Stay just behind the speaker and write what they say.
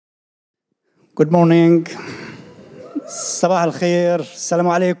Good morning. صباح الخير. السلام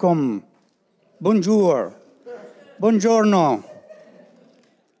عليكم. Bonjour. Buongiorno.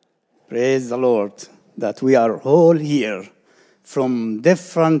 Praise the Lord that we are all here from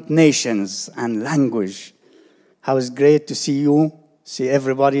different nations and language. How it's great to see you, see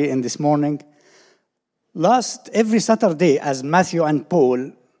everybody in this morning. Every Saturday, as Matthew and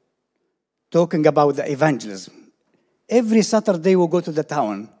Paul talking about the evangelism, every Saturday we go to the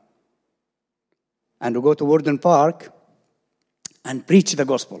town and we go to Warden Park and preach the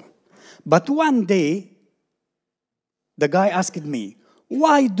gospel. But one day, the guy asked me,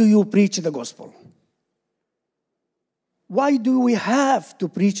 why do you preach the gospel? Why do we have to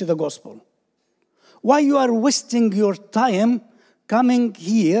preach the gospel? Why you are wasting your time coming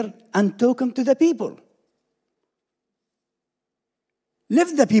here and talking to the people?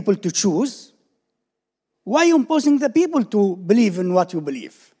 Leave the people to choose. Why imposing the people to believe in what you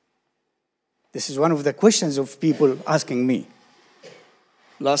believe? This is one of the questions of people asking me.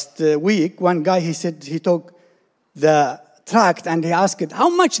 Last week, one guy, he took the tract and he asked, how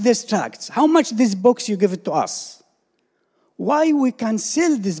much this tracts, how much this books you give it to us? Why we can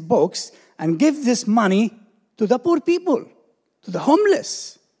sell this books and give this money to the poor people, to the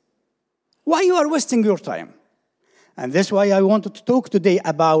homeless? Why you are wasting your time? And that's why I wanted to talk today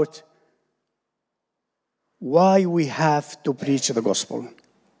about why we have to preach the gospel.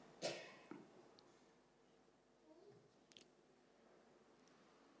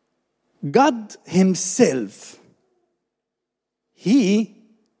 God himself, he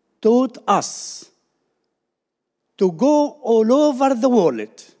taught us to go all over the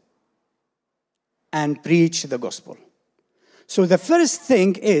world and preach the gospel. So the first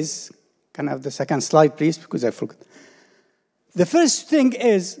thing is, can I have the second slide, please, because I forgot. The first thing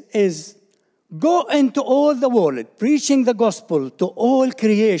is go into all the world, preaching the gospel to all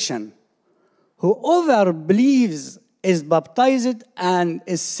creation. Whoever believes is baptized and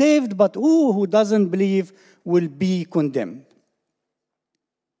is saved, but who doesn't believe will be condemned.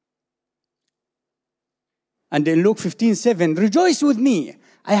 And in Luke 15:7, rejoice with me,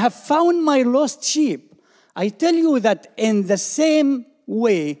 I have found my lost sheep. I tell you that in the same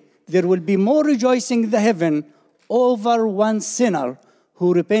way, there will be more rejoicing in the heaven over one sinner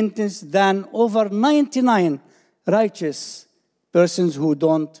who repents than over 99 righteous persons who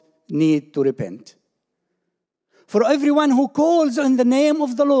don't need to repent. For everyone who calls on the name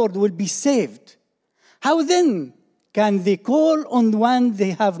of the Lord will be saved. How then can they call on one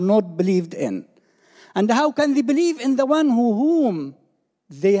they have not believed in? And how can they believe in the one whom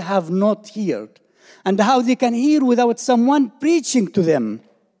they have not heard? And how they can hear without someone preaching to them?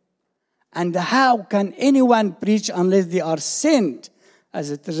 And how can anyone preach unless they are sent?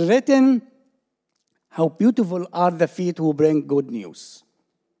 As it is written, how beautiful are the feet who bring good news.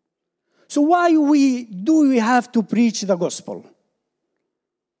 So why do we have to preach the gospel?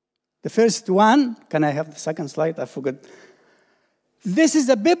 The first one, can I have the second slide? I forgot. This is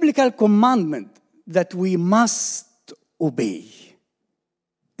a biblical commandment that we must obey.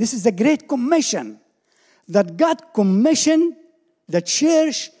 This is a great commission that God commissioned the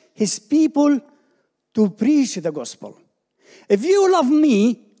church, his people, to preach the gospel. If you love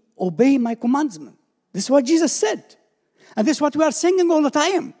me, obey my commandment. This is what Jesus said. And this is what we are singing all the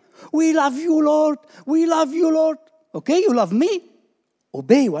time. We love you, Lord. We love you, Lord. Okay, you love me.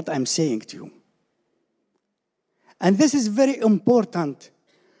 Obey what I'm saying to you. And this is very important.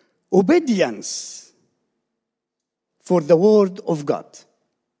 Obedience for the word of God.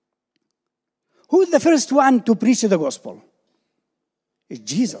 Who is the first one to preach the gospel? It's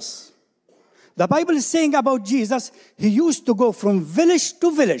Jesus. The Bible is saying about Jesus, he used to go from village to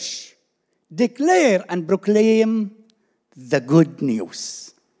village, declare and proclaim the good news.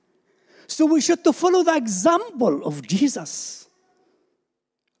 So we should to follow the example of Jesus.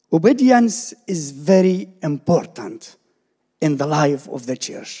 Obedience is very important in the life of the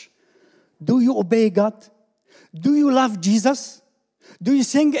church. Do you obey God? Do you love Jesus? Do you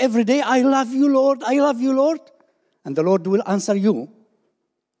sing every day, I love you, Lord, I love you, Lord? And the Lord will answer you.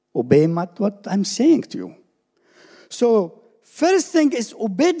 Obey what I'm saying to you. So, first thing is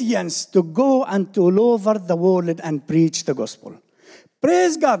obedience to go and to all over the world and preach the gospel.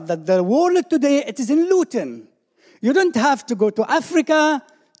 Praise God that the world today, it is in Luton. You don't have to go to Africa,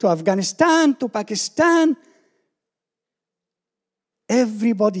 to Afghanistan, to Pakistan.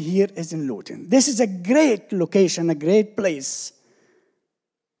 Everybody here is in Luton. This is a great location, a great place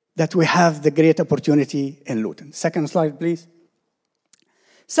that we have the great opportunity in Luton. Second slide, please.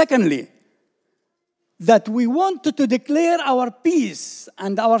 Secondly, that we want to declare our peace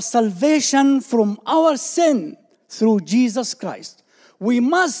and our salvation from our sin through Jesus Christ. We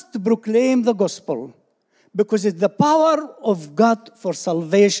must proclaim the gospel because it's the power of God for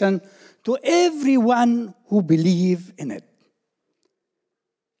salvation to everyone who believes in it.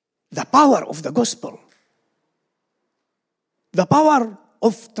 The power of the gospel. The power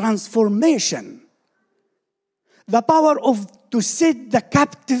of transformation. The power to set the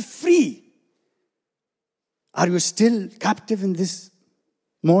captive free. Are you still captive in this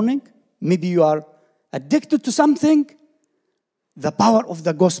morning? Maybe you are addicted to something. The power of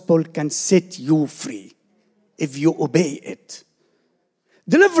the gospel can set you free if you obey it.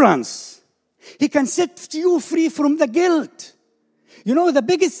 Deliverance. He can set you free from the guilt. You know, the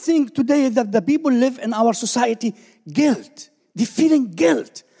biggest thing today that the people live in our society, guilt. They're feeling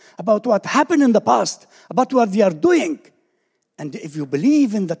guilt about what happened in the past, about what they are doing. And if you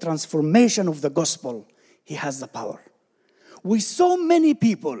believe in the transformation of the gospel, He has the power. We saw many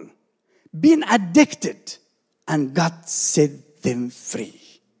people being addicted, and God set them free.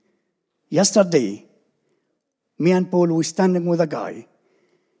 Yesterday, me and Paul were standing with a guy.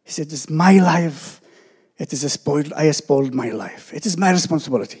 He said, "It's my life. It is spoiled. I spoiled my life. It is my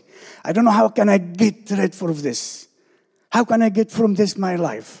responsibility. I don't know how can I get rid of this. How can I get from this my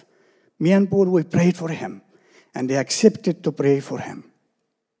life?" Me and Paul, we prayed for him, and they accepted to pray for him.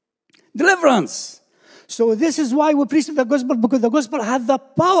 Deliverance. So this is why we preach the gospel, because the gospel has the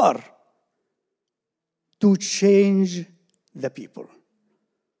power to change the people.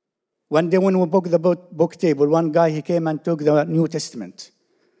 One day when we booked the book table, one guy, he came and took the New Testament.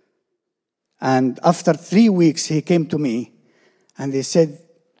 And after 3 weeks, he came to me and he said,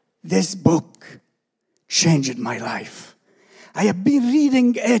 "This book changed my life. I have been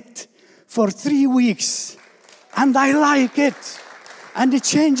reading it for 3 weeks and I like it and it's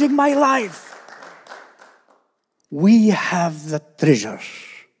changing my life." We have the treasure.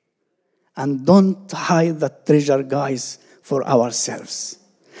 And don't hide the treasure, guys, for ourselves.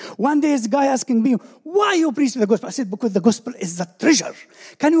 One day, this guy asking me, "Why you preach the gospel?" I said, "Because the gospel is the treasure."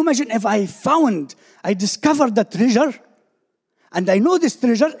 Can you imagine if I discovered the treasure, and I know this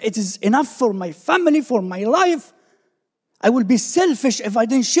treasure, it is enough for my family, for my life. I will be selfish if I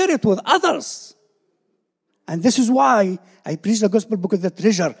didn't share it with others. And this is why I preach the gospel, because the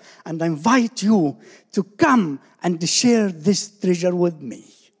treasure, and I invite you to come and share this treasure with me.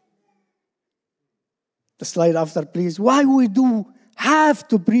 The slide after, please. Why we do have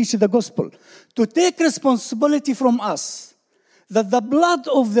to preach the gospel? To take responsibility from us, that the blood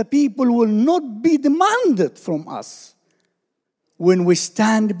of the people will not be demanded from us when we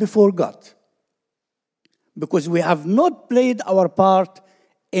stand before God, because we have not played our part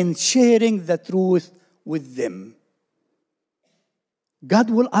in sharing the truth with them.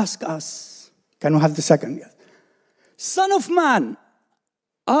 God will ask us, can we have the second? Yes. "Son of man,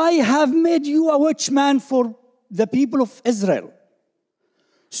 I have made you a watchman for the people of Israel.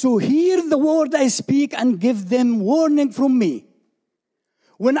 So hear the word I speak and give them warning from me.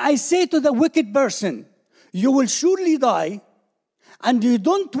 When I say to the wicked person, 'You will surely die,' and you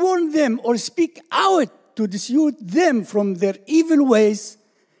don't warn them or speak out to dissuade them from their evil ways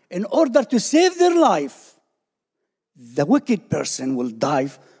in order to save their life, the wicked person will die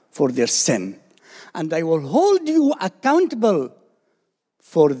for their sin, and I will hold you accountable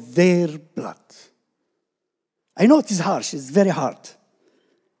for their blood." I know it is harsh, it's very hard.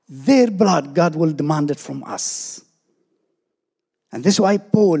 Their blood, God will demand it from us. And this is why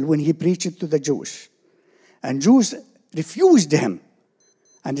Paul, when he preached to the Jews, and Jews refused him,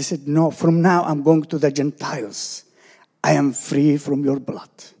 and he said, "No, from now I'm going to the Gentiles. I am free from your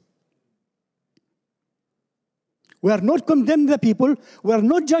blood." We are not condemning the people, we are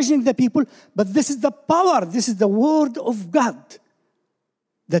not judging the people, but this is the power, this is the word of God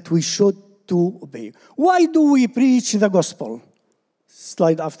that we should to obey. Why do we preach the gospel?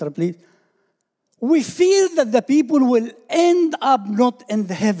 Slide after, please. We fear that the people will end up not in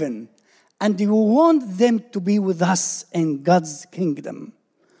the heaven, and we want them to be with us in God's kingdom.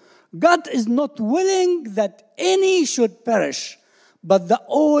 God is not willing that any should perish, but that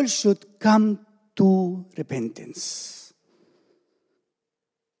all should come to repentance.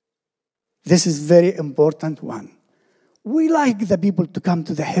 This is very important one. We like the people to come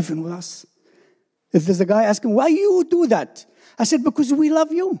to the heaven with us. If there's a guy asking, "Why you do that?" I said, "Because we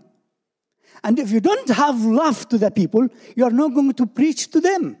love you. And if you don't have love to the people, you are not going to preach to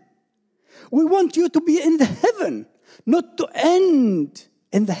them. We want you to be in the heaven, not to end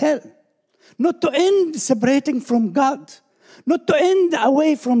in the hell, not to end separating from God, not to end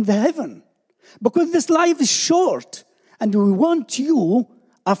away from the heaven. Because this life is short, and we want you,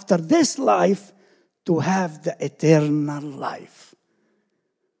 after this life, to have the eternal life."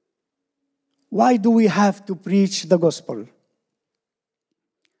 Why do we have to preach the gospel?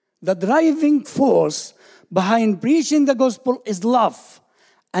 The driving force behind preaching the gospel is love.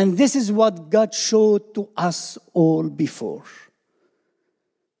 And this is what God showed to us all before.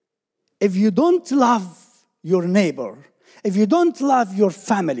 If you don't love your neighbor, if you don't love your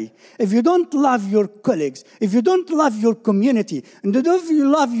family, if you don't love your colleagues, if you don't love your community, and if you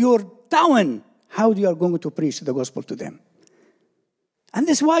love your town, how you are going to preach the gospel to them? And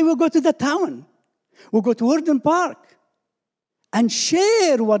that's why we go to the town. We go to Warden Park and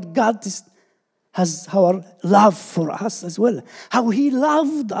share what God has, our love for us as well, how He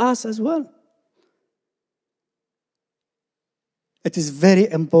loved us as well. It is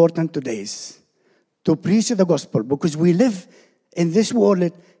very important today to preach the gospel because we live in this world.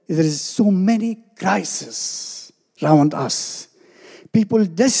 There is so many crises around us. People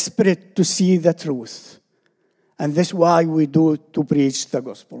desperate to see the truth. And that's why we do to preach the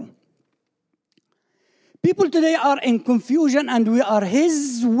gospel. People today are in confusion and we are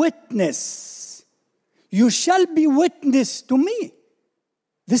His witness. You shall be witness to me.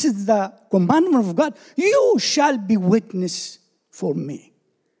 This is the commandment of God. You shall be witness for me.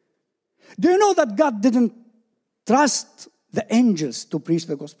 Do you know that God didn't trust the angels to preach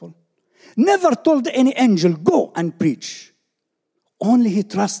the gospel? Never told any angel, go and preach. Only He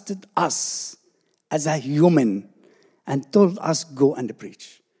trusted us as a human and told us, go and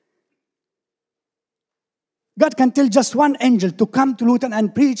preach. God can tell just one angel to come to Luton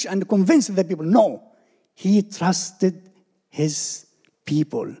and preach and convince the people. No, He trusted His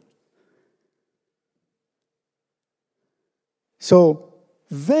people. So,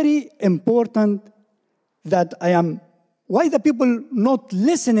 very important that why the people not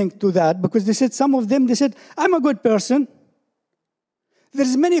listening to that? Because they said, some of them, they said, I'm a good person.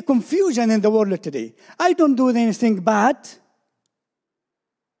 There's many confusion in the world today. I don't do anything bad.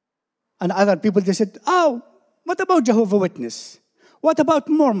 And other people, they said, oh, what about Jehovah's Witness? What about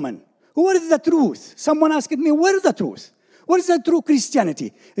Mormon? Where is the truth? Someone asked me, where is the truth? What is the true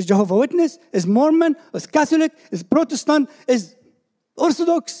Christianity? Is Jehovah's Witness? Is Mormon? Is Catholic? Is Protestant? Is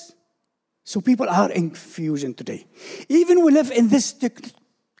Orthodox? So people are in confusion today. Even we live in this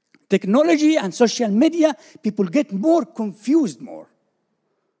technology and social media, people get more confused more.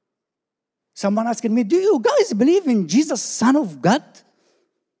 Someone asked me, do you guys believe in Jesus, Son of God?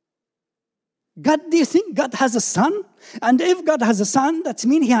 God, do you think God has a son? And if God has a son, that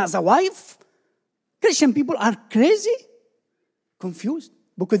means He has a wife? Christian people are crazy, confused,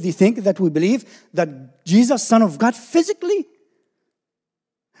 because they think that we believe that Jesus, Son of God, physically.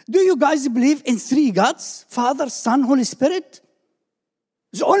 Do you guys believe in three gods? Father, Son, Holy Spirit?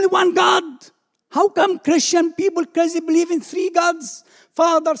 There's only one God. How come Christian people crazy believe in three gods?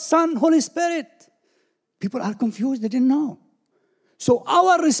 Father, Son, Holy Spirit. People are confused, they didn't know. So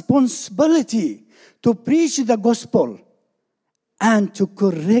our responsibility to preach the gospel and to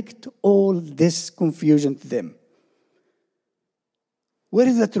correct all this confusion to them. Where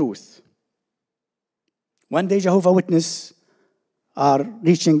is the truth? One day Jehovah's Witnesses are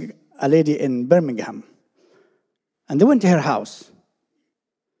reaching a lady in Birmingham. And they went to her house.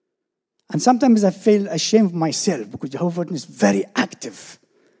 And sometimes I feel ashamed of myself because Jehovah's Witnesses is very active.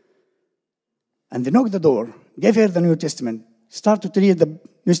 And they knocked the door, gave her the New Testament, started to read the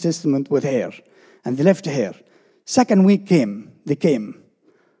New Testament with her. And they left her. Second week they came.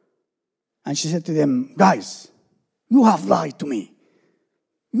 And she said to them, guys, you have lied to me.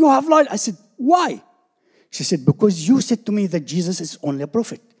 You have lied. I said, why? She said, because you said to me that Jesus is only a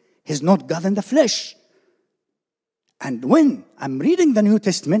prophet. He's not God in the flesh. And when I'm reading the New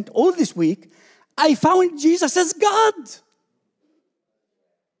Testament all this week, I found Jesus as God.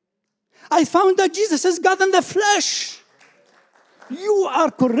 I found that Jesus is God in the flesh. You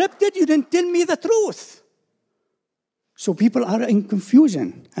are corrupted. You didn't tell me the truth. So people are in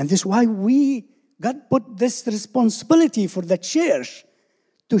confusion. And this is why God put this responsibility for the church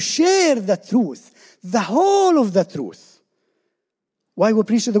to share the truth, the whole of the truth. Why we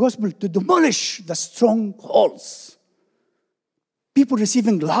preach the gospel? To demolish the strongholds. People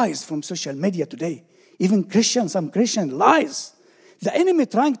receiving lies from social media today. Even Christians, some Christian lies. The enemy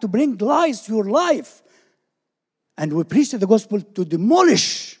trying to bring lies to your life. And we preach the gospel to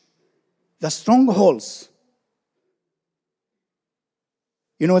demolish the strongholds.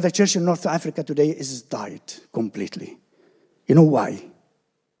 You know, the church in North Africa today is died completely. You know why?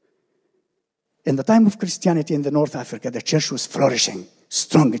 In the time of Christianity in the North Africa, the church was flourishing,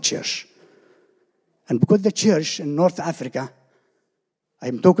 strong church. And because the church in North Africa,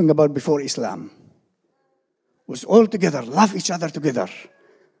 I'm talking about before Islam, was all together, love each other together,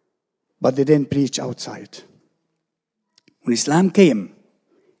 but they didn't preach outside. When Islam came,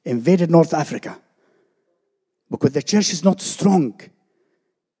 invaded North Africa, because the church is not strong,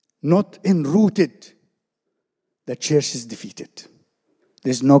 not enrooted, the church is defeated.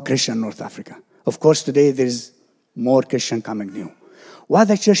 There's no Christian in North Africa. Of course, today there's more Christian coming new. Why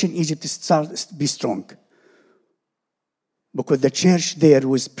the church in Egypt starts to be strong? Because the church there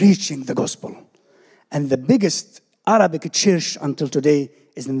was preaching the gospel. And the biggest Arabic church until today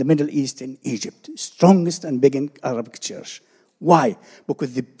is in the Middle East in Egypt. Strongest and biggest Arabic church. Why?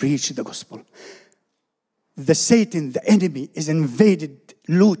 Because they preach the gospel. The Satan, the enemy, is invaded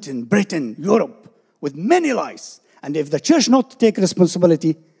Luton, Britain, Europe with many lies. And if the church not take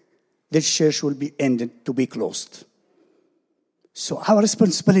responsibility, this church will be ended to be closed. So our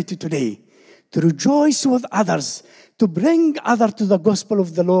responsibility today to rejoice with others, to bring others to the gospel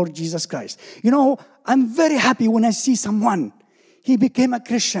of the Lord Jesus Christ. You know, I'm very happy when I see someone. He became a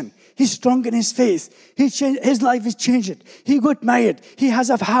Christian. He's strong in his faith. His life is changed. He got married. He has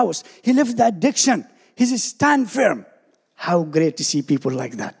a house. He left the addiction. He's stand firm. How great to see people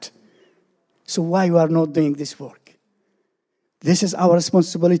like that. So why you are not doing this work? This is our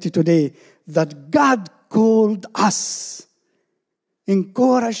responsibility today, that God called us,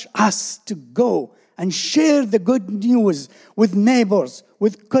 encouraged us to go and share the good news with neighbors,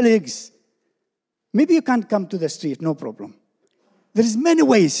 with colleagues. Maybe you can't come to the street, no problem. There is many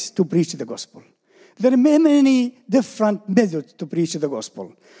ways to preach the gospel. There are many different methods to preach the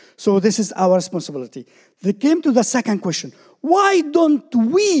gospel. So this is our responsibility. They came to the second question. Why don't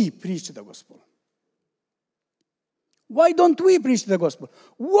we preach the gospel? Why don't we preach the gospel?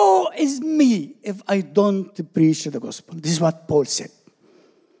 Woe is me if I don't preach the gospel. This is what Paul said.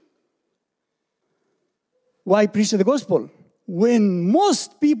 Why preach the gospel? When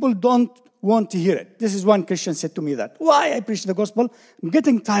most people don't want to hear it. This is one Christian said to me that. Why I preach the gospel? I'm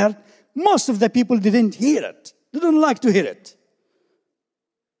getting tired. Most of the people didn't hear it. They don't like to hear it.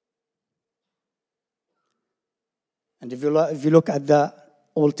 And if you look at the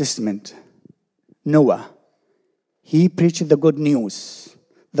Old Testament, Noah, he preached the good news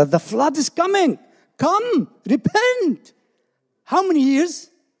that the flood is coming. Come, repent. How many years?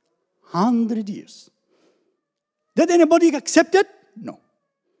 100 years. Did anybody accept it? No.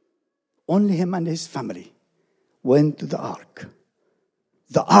 Only him and his family went to the ark.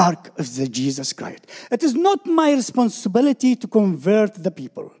 The ark of the Jesus Christ. It is not my responsibility to convert the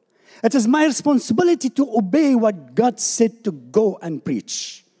people. It is my responsibility to obey what God said to go and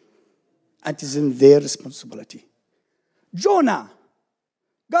preach. It is in their responsibility. Jonah,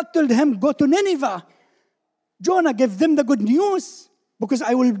 God told him, go to Nineveh. Jonah gave them the good news because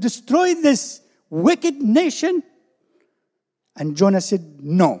I will destroy this wicked nation. And Jonah said,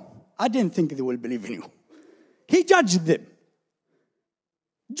 no, I didn't think they will believe in you. He judged them.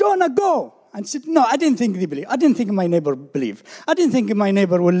 Jonah, go. And said, no, I didn't think they believe. I didn't think my neighbor believe. I didn't think my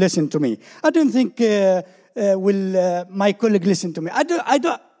neighbor will listen to me. I didn't think my colleague listen to me. I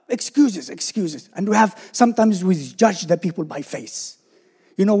don't. Excuses. And sometimes we judge the people by face.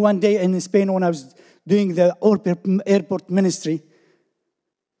 You know, one day in Spain when I was doing the airport ministry,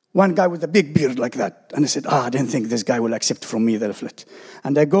 one guy with a big beard like that. And I said, I didn't think this guy will accept from me the leaflet.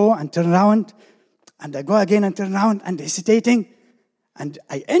 And I go and turn around, and I go again and turn around, and hesitating. And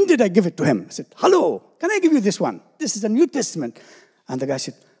I give it to him. I said, hello, can I give you this one? This is a New Testament. And the guy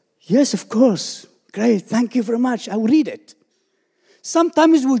said, yes, of course. Great, thank you very much. I will read it.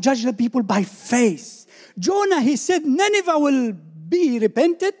 Sometimes we judge the people by face. Jonah, he said, Nineveh will be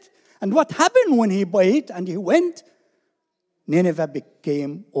repented. And what happened when he obeyed and he went? Nineveh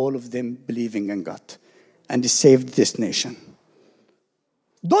became all of them believing in God. And he saved this nation.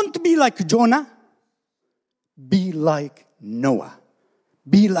 Don't be like Jonah. Be like Noah.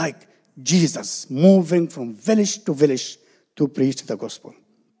 Be like Jesus, moving from village to village to preach the gospel.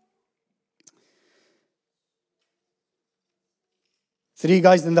 3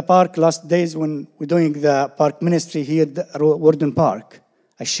 guys in the park last days when we're doing the park ministry here at Warden Park.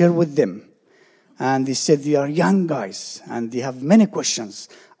 I shared with them. And they said they are young guys and they have many questions.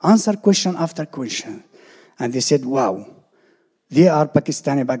 Answer question after question. And they said, wow, they are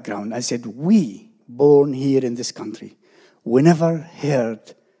Pakistani background. I said, we, born here in this country, we never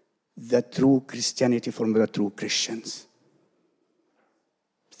heard the true Christianity from the true Christians.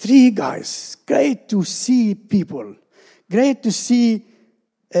 3 guys. Great to see people. Great to see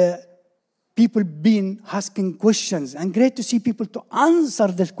people being asking questions. And great to see people to answer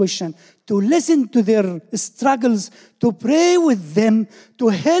that question, to listen to their struggles, to pray with them, to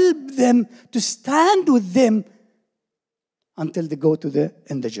help them, to stand with them until they go to the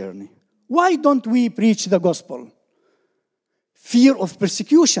end of the journey. Why don't we preach the gospel? Fear of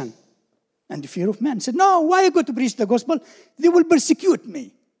persecution and the fear of man. Said, no, why I go to preach the gospel? They will persecute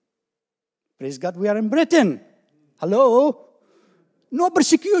me. Praise God, we are in Britain. Hello? No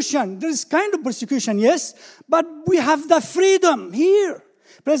persecution. There is kind of persecution, yes, but we have the freedom here.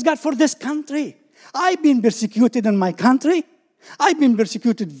 Praise God for this country. I've been persecuted in my country. I've been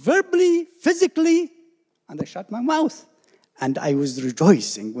persecuted verbally, physically, and I shut my mouth. And I was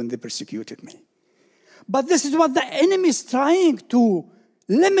rejoicing when they persecuted me. But this is what the enemy is trying to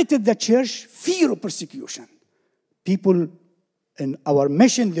limit the church, fear of persecution. People in our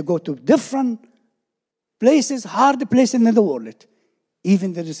mission, they go to different places, hard places in the world.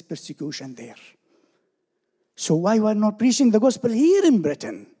 Even there is persecution there. So why we're not preaching the gospel here in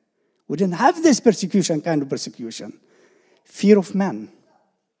Britain? We didn't have this persecution, kind of persecution. Fear of man.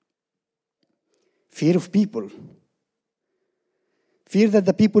 Fear of people. Fear that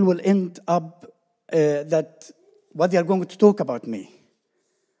the people will end up, that what they are going to talk about me.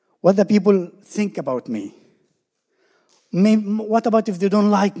 What the people think about me. What about if they don't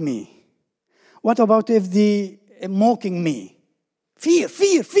like me? What about if they are mocking me? Fear,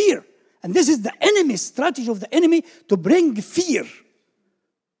 fear, fear. And this is the enemy, strategy of the enemy to bring fear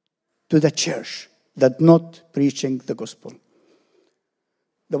to the church, that not preaching the gospel.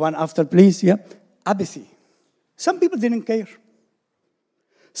 The one after, please, yeah. Apathy. Some people didn't care.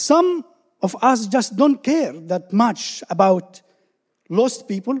 Some of us just don't care that much about lost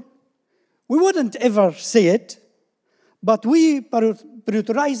people. We wouldn't ever say it, but we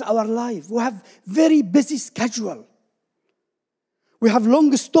prioritize our life. We have very busy schedule. We have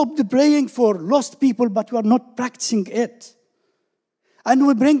long stopped praying for lost people, but we are not practicing it. And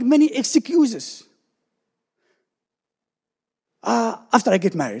we bring many excuses. After I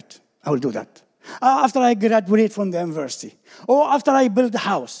get married, I will do that. After I graduate from the university. Or after I build a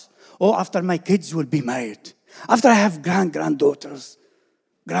house. Or after my kids will be married. After I have granddaughters,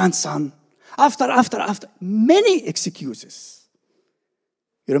 grandson. After. Many excuses.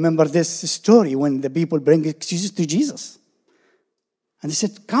 You remember this story when the people bring excuses to Jesus. And he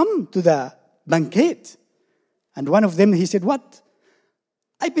said, come to the banquet. And one of them, he said, what?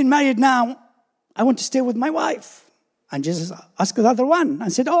 I've been married now. I want to stay with my wife. And Jesus asked the other one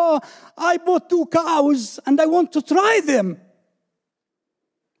and said, I bought 2 cows and I want to try them.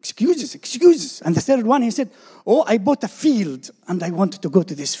 Excuses. And the third one, he said, I bought a field and I wanted to go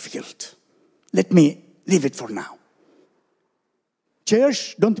to this field. Let me leave it for now.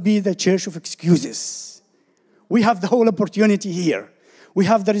 Church, don't be the church of excuses. We have the whole opportunity here. We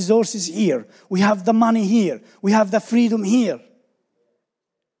have the resources here. We have the money here. We have the freedom here.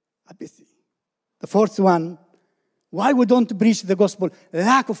 Apathy. The fourth one, why we don't preach the gospel?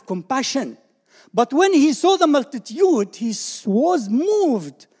 Lack of compassion. But when he saw the multitude, he was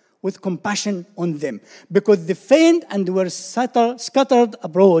moved with compassion on them, because they fainted and were scattered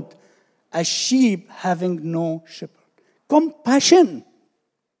abroad as sheep having no shepherd. Compassion.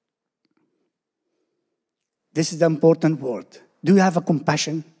 This is the important word. Do you have a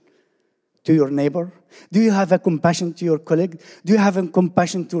compassion to your neighbor? Do you have a compassion to your colleague? Do you have a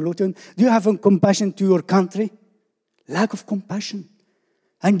compassion to Luton? Do you have a compassion to your country? Lack of compassion.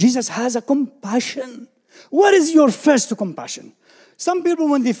 And Jesus has a compassion. What is your first compassion? Some people,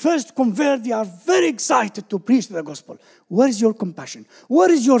 when they first convert, they are very excited to preach the gospel. What is your compassion?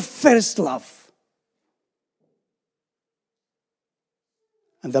 What is your first love?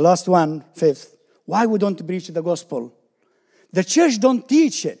 And the last one, fifth, why we don't preach the gospel? The church don't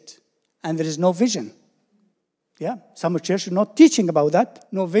teach it, and there is no vision. Yeah, some churches are not teaching about that.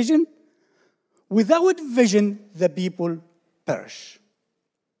 No vision. Without vision, the people perish.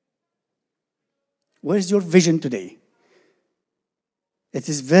 Where is your vision today? It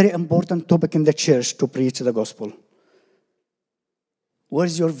is a very important topic in the church to preach the gospel. Where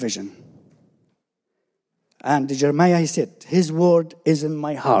is your vision? And Jeremiah, he said, his word is in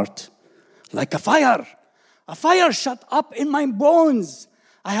my heart like a fire. A fire shut up in my bones.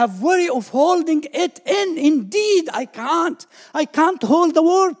 I have worry of holding it in. Indeed, I can't. I can't hold the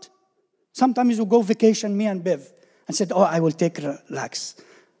word. Sometimes we go vacation, me and Bev, and said, I will take relax.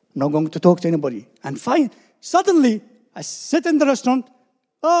 I'm not going to talk to anybody. And fine. Suddenly, I sit in the restaurant.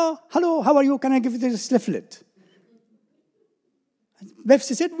 Hello, how are you? Can I give you this leaflet? Bev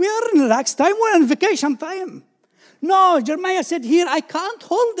said, we are in relaxed time. We're in vacation time. No, Jeremiah said, here, I can't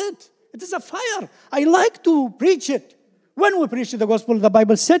hold it. It is a fire. I like to preach it. When we preach the gospel, the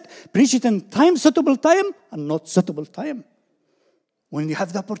Bible said, preach it in time, suitable time, and not suitable time. When you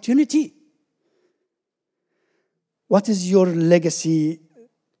have the opportunity. What is your legacy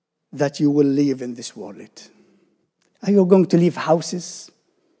that you will leave in this world? Are you going to leave houses?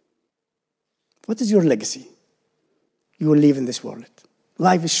 What is your legacy you will leave in this world?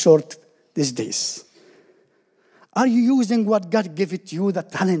 Life is short these days. Are you using what God gave it to you, the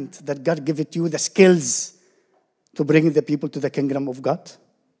talent that God gave it to you, the skills, to bring the people to the kingdom of God?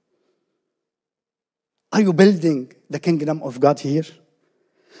 Are you building the kingdom of God here?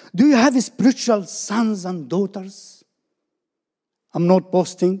 Do you have spiritual sons and daughters? I'm not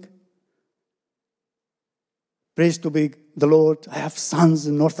boasting. Praise to be the Lord. I have sons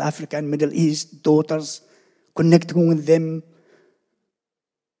in North Africa and Middle East, daughters, connecting with them.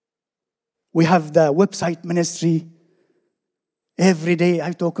 We have the website ministry. Every day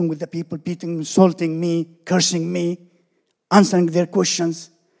I'm talking with the people, beating, insulting me, cursing me, answering their questions.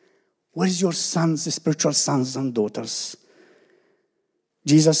 Where is your sons, spiritual sons and daughters?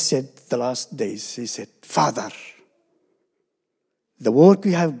 Jesus said the last days, he said, Father, the work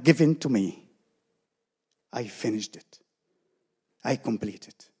you have given to me, I finished it. I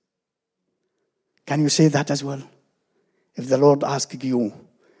completed. Can you say that as well? If the Lord asks you,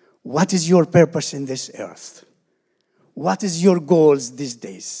 what is your purpose in this earth? What is your goals these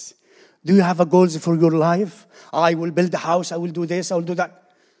days? Do you have a goals for your life? I will build a house, I will do this, I will do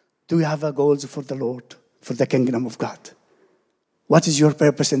that. Do you have a goals for the Lord, for the kingdom of God? What is your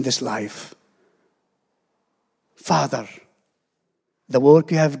purpose in this life? Father, the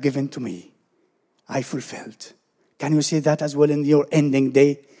work you have given to me, I fulfilled. Can you say that as well in your ending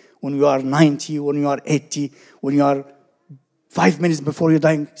day? When you are 90, when you are 80, when you are 5 minutes before you're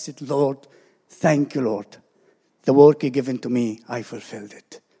dying, say, Lord, thank you, Lord. The work you given to me, I fulfilled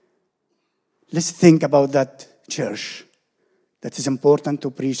it. Let's think about that church. That is important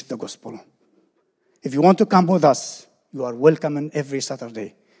to preach the gospel. If you want to come with us, you are welcome on every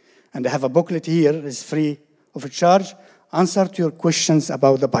Saturday. And I have a booklet here, it's free of charge. Answer to your questions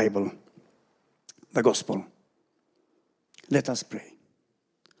about the Bible, the gospel. Let us pray.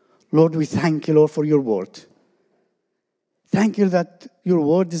 Lord, we thank you, Lord, for your word. Thank you that your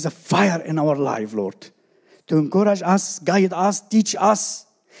word is a fire in our life, Lord, to encourage us, guide us, teach us,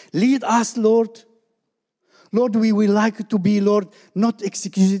 lead us, Lord. Lord, we would like to be, Lord, not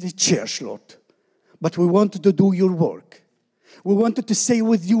executed church, Lord, but we want to do your work. We wanted to say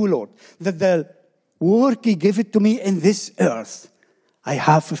with you, Lord, that the work you give it to me in this earth, I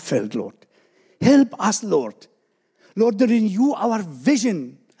have fulfilled, Lord. Help us, Lord. Lord, renew our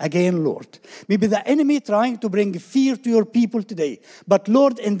vision again, Lord. Maybe the enemy trying to bring fear to your people today. But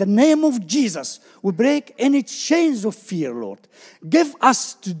Lord, in the name of Jesus, we break any chains of fear, Lord. Give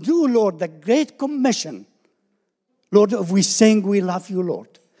us to do, Lord, the great commission. Lord, if we sing, we love you,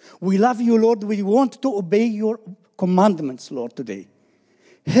 Lord. We love you, Lord. We want to obey your commandments, Lord, today.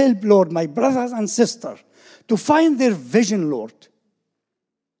 Help, Lord, my brothers and sisters to find their vision, Lord,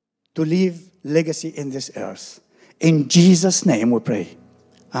 to leave legacy in this earth. In Jesus' name we pray.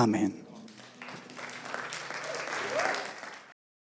 Amen.